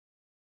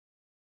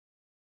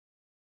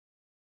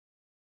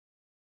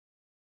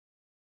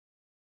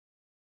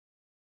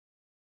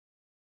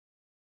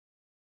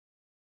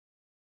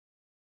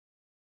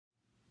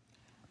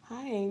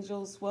Hi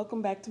angels,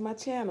 welcome back to my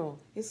channel.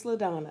 It's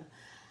LaDonna.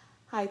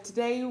 Hi,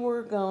 today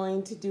we're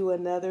going to do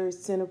another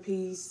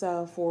centerpiece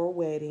for a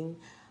wedding.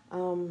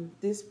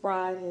 This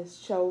bride has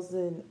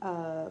chosen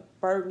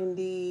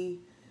burgundy,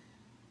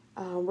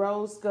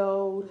 rose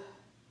gold,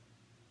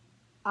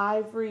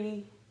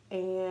 ivory,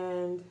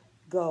 and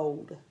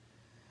gold.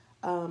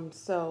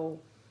 So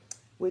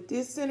with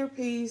this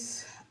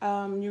centerpiece,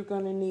 you're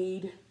going to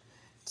need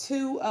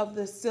 2 of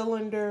the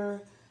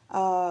cylinder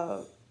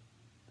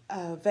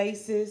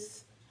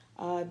vases.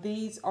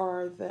 These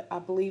are I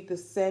believe the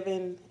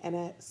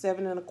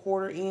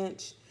 7.25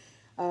 inch.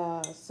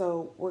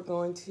 So we're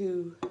going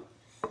to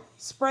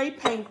spray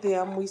paint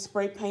them. We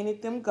spray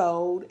painted them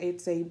gold.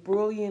 It's a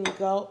brilliant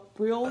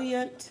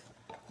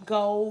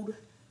gold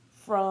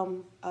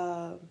from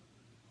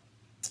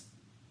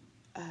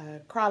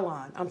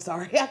Krylon. I'm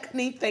sorry, I couldn't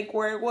even think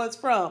where it was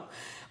from,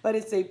 but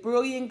it's a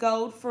brilliant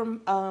gold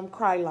from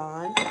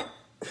Krylon.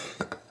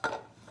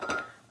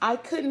 I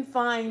couldn't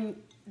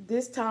find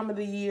this time of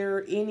the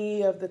year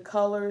any of the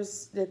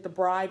colors that the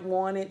bride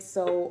wanted,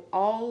 so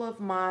all of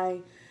my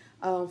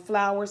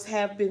flowers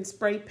have been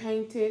spray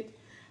painted.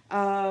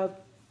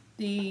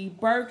 The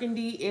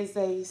burgundy is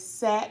a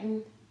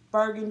satin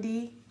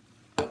burgundy,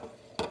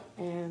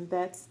 and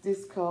that's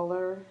this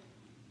color.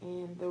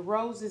 And the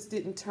roses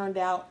didn't turn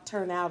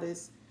out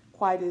as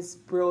quite as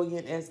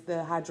brilliant as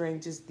the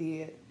hydrangeas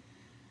did.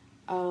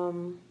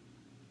 Then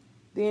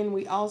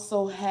we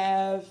also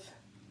have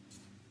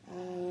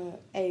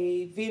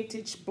a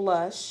vintage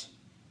blush,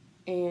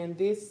 and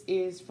this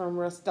is from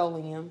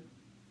Rust-Oleum,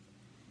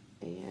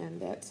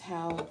 and that's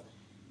how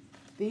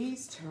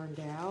these turned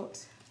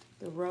out,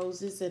 the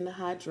roses and the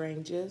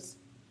hydrangeas.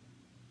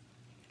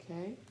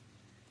 Okay,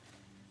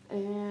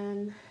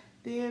 and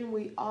then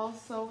we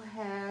also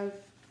have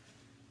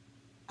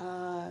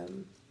I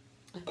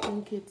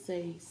think it's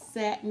a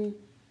satin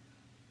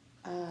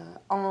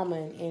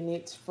almond, and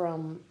it's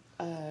from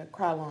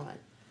Krylon.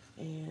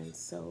 And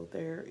so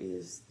there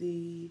is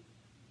the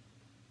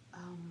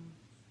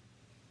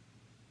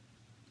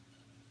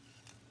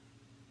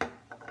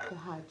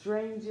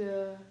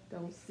hydrangea.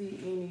 Don't see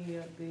any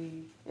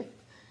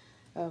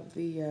of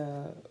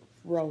the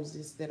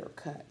roses that are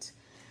cut.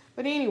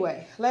 But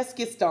anyway, let's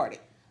get started.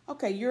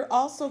 Okay, you're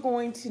also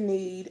going to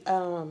need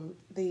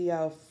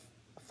the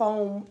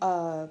foam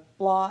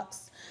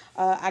blocks.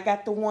 I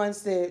got the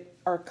ones that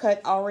are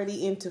cut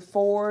already into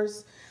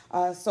 4s.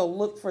 So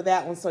look for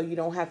that one so you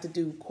don't have to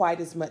do quite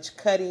as much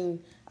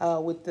cutting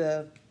with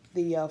the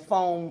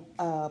foam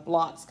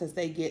blocks, because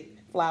they get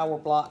flower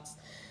blocks.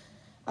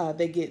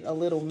 They get a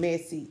little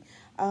messy.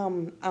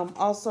 I'm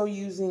also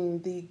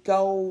using the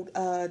gold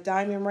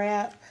diamond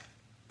wrap,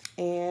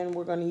 and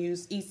we're going to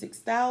use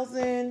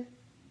E6000,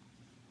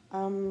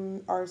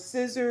 our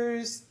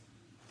scissors,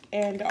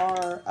 and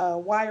our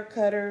wire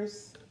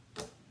cutters,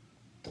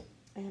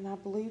 and I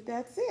believe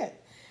that's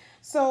it.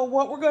 So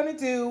what we're going to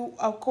do,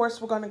 of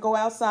course, we're going to go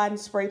outside and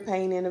spray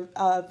paint in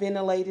a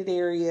ventilated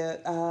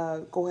area.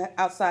 Go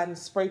outside and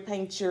spray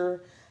paint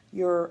your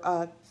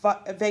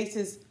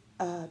vases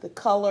the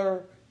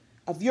color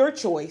of your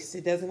choice.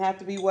 It doesn't have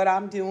to be what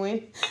I'm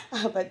doing,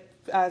 but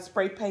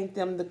spray paint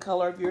them the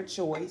color of your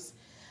choice.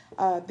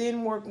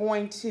 Then we're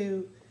going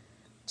to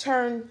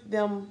turn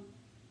them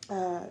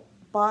the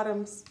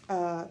bottom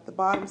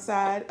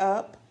side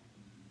up,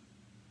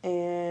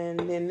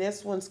 and then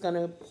this one's going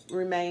to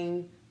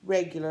remain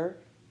regular,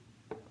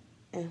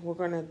 and we're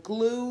going to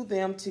glue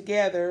them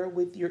together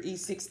with your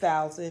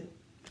E6000.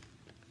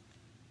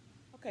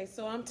 Okay,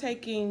 so I'm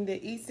taking the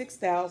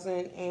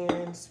E6000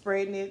 and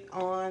spreading it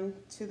on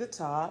to the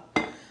top.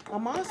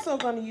 I'm also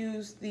going to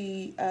use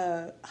the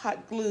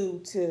hot glue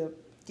to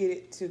get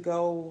it to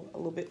go a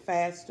little bit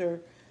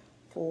faster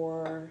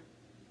for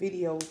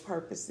video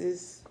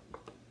purposes.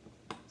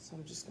 So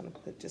I'm just going to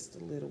put just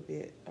a little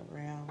bit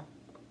around,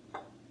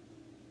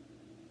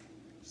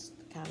 just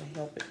to kind of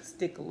help it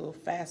stick a little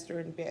faster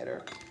and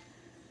better.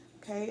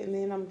 Okay, and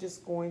then I'm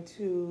just going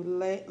to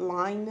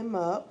line them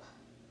up.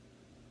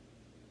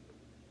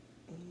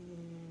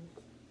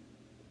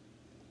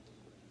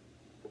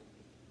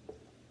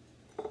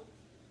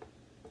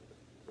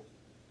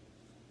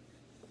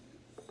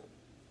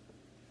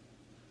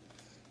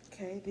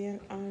 Okay, then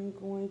I'm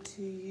going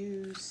to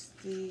use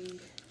the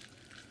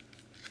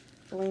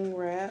bling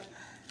wrap.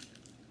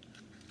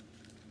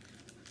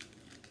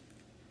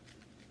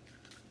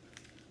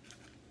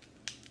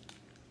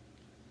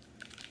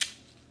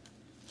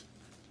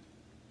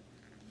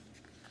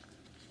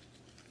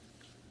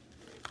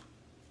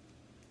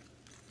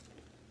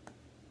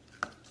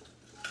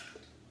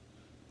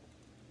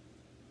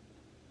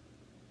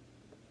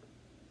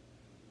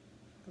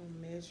 I'll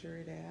measure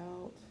it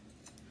out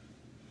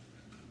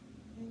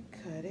and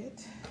cut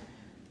it.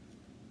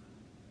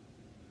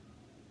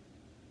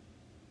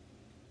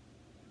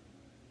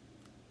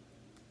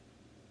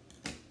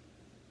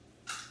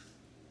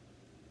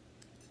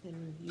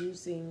 And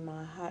using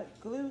my hot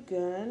glue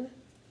gun,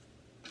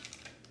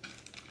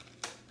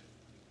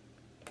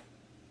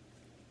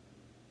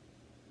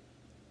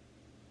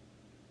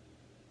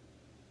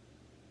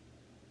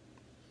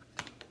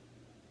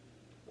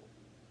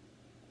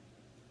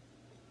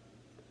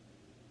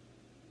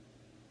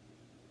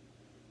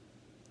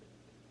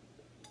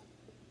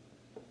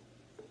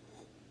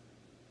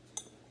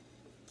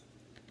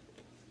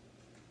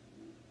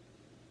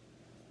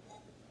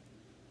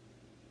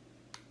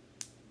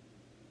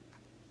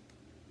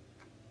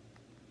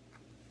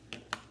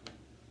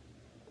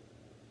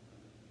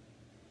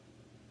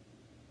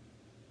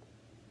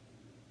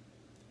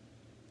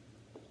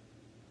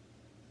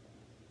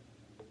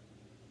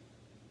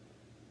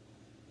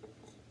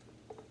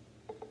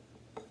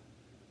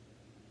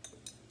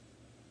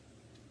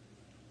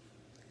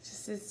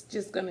 This is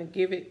just going to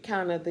give it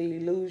kind of the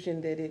illusion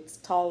that it's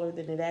taller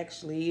than it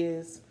actually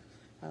is.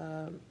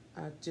 I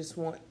just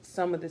want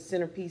some of the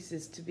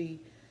centerpieces to be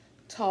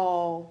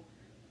tall,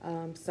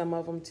 some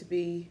of them to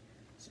be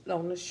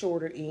on the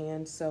shorter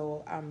end.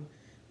 So I'm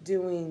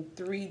doing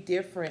 3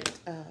 different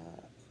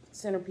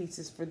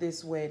centerpieces for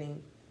this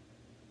wedding.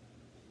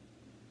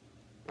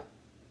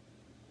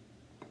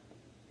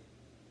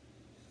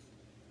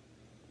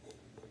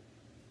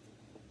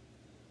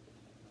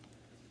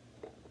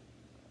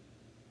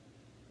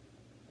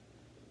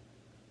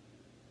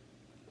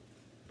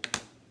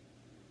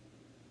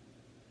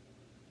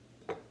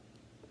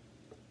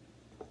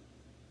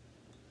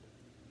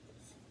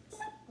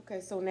 Okay,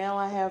 so now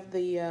I have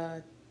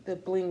the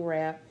bling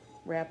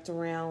wrapped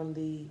around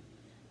the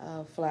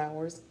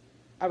flowers,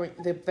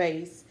 the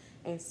vase,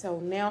 and so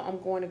now I'm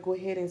going to go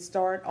ahead and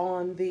start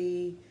on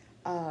the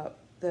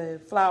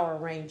flower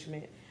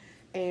arrangement.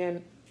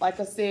 And like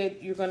I said,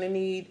 you're going to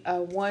need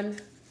one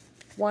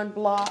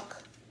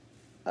block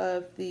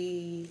of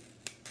the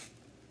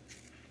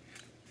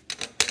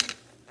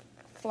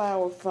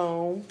flower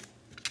foam.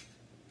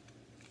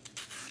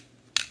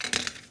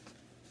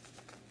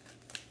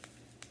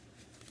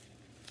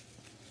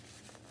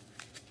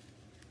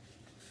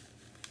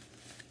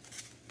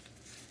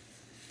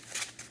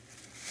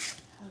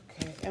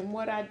 And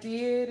what I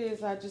did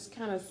is I just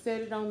kind of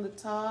set it on the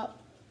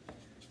top,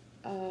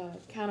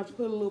 kind of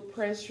put a little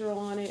pressure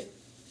on it,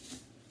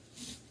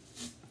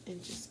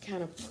 and just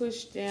kind of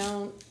push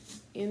down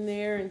in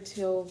there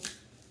until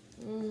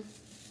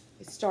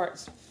it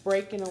starts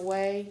breaking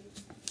away.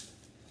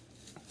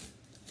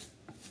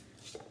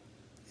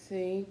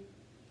 See?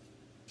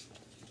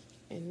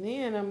 And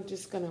then I'm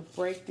just going to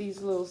break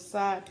these little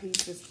side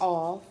pieces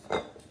off.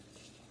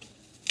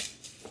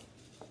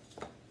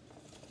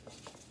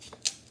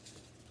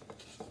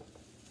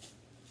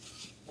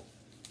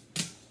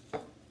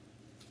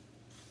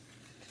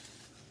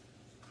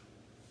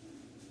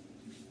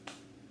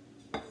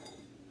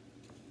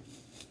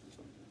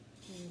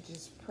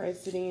 Just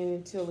press it in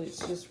until it's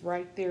just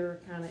right there,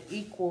 kind of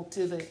equal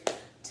to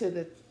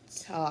the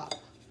top.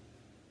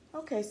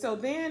 Okay, so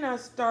then I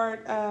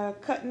start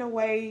cutting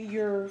away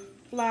your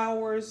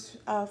flowers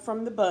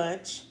from the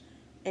bunch,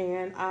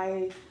 and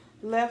I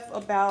left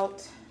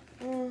about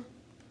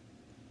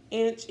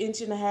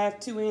inch and a half,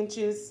 2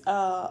 inches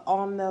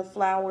on the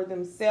flower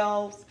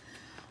themselves.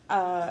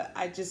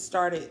 I just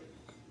started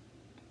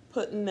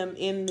putting them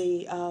in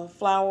the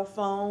flower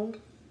foam.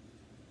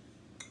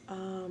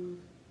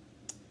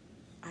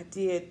 I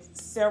did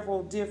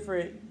several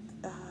different,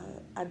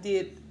 I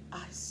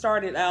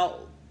started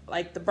out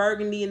like the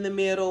burgundy in the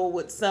middle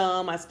with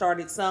some. I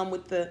started some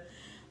with the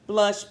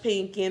blush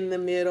pink in the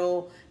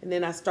middle, and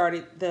then I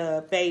started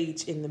the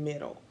beige in the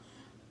middle.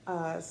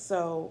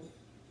 So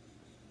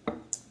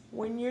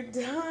when you're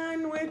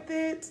done with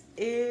it,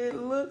 it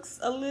looks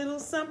a little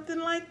something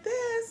like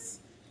this.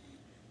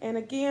 And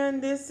again,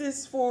 this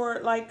is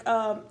for like,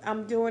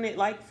 I'm doing it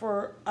like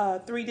for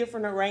 3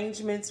 different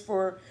arrangements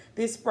for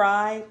this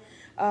bride.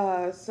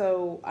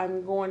 So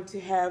I'm going to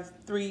have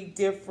 3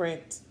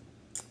 different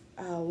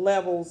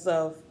levels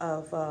of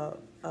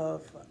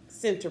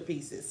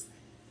centerpieces.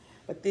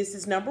 But this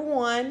is number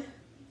 1.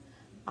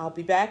 I'll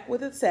be back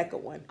with a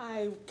second one.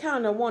 I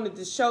kind of wanted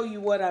to show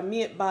you what I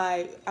meant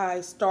by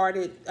I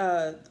started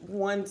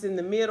ones in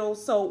the middle.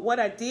 So what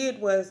I did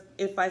was,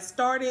 if I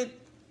started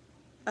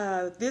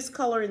this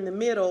color in the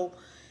middle,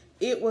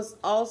 it was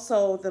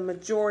also the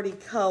majority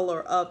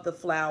color of the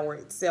flower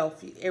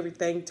itself.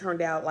 Everything turned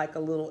out like a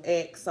little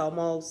X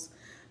almost.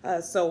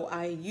 So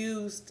I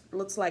used,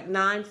 looks like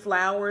 9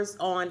 flowers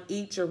on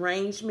each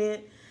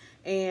arrangement.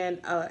 And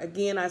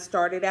again, I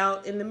started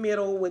out in the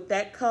middle with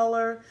that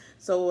color.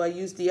 So I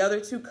used the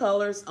other 2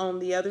 colors on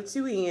the other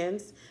 2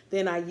 ends.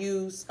 Then I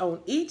used on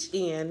each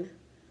end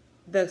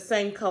the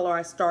same color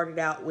I started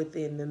out with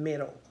in the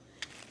middle.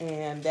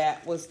 And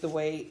that was the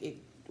way it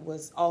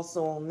was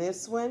also on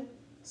this one.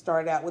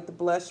 Started out with the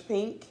blush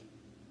pink.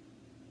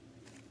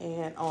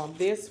 And on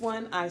this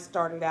one, I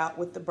started out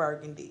with the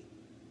burgundy.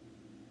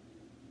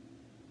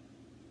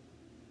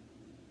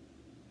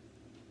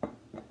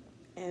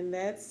 And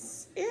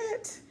that's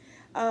it.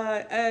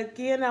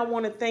 Again, I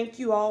want to thank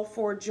you all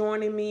for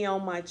joining me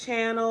on my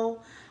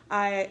channel.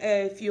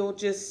 If you'll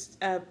just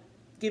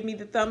give me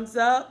the thumbs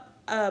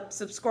up,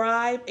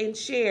 subscribe, and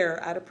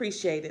share, I'd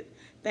appreciate it.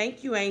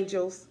 Thank you,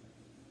 angels.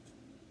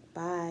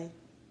 Bye.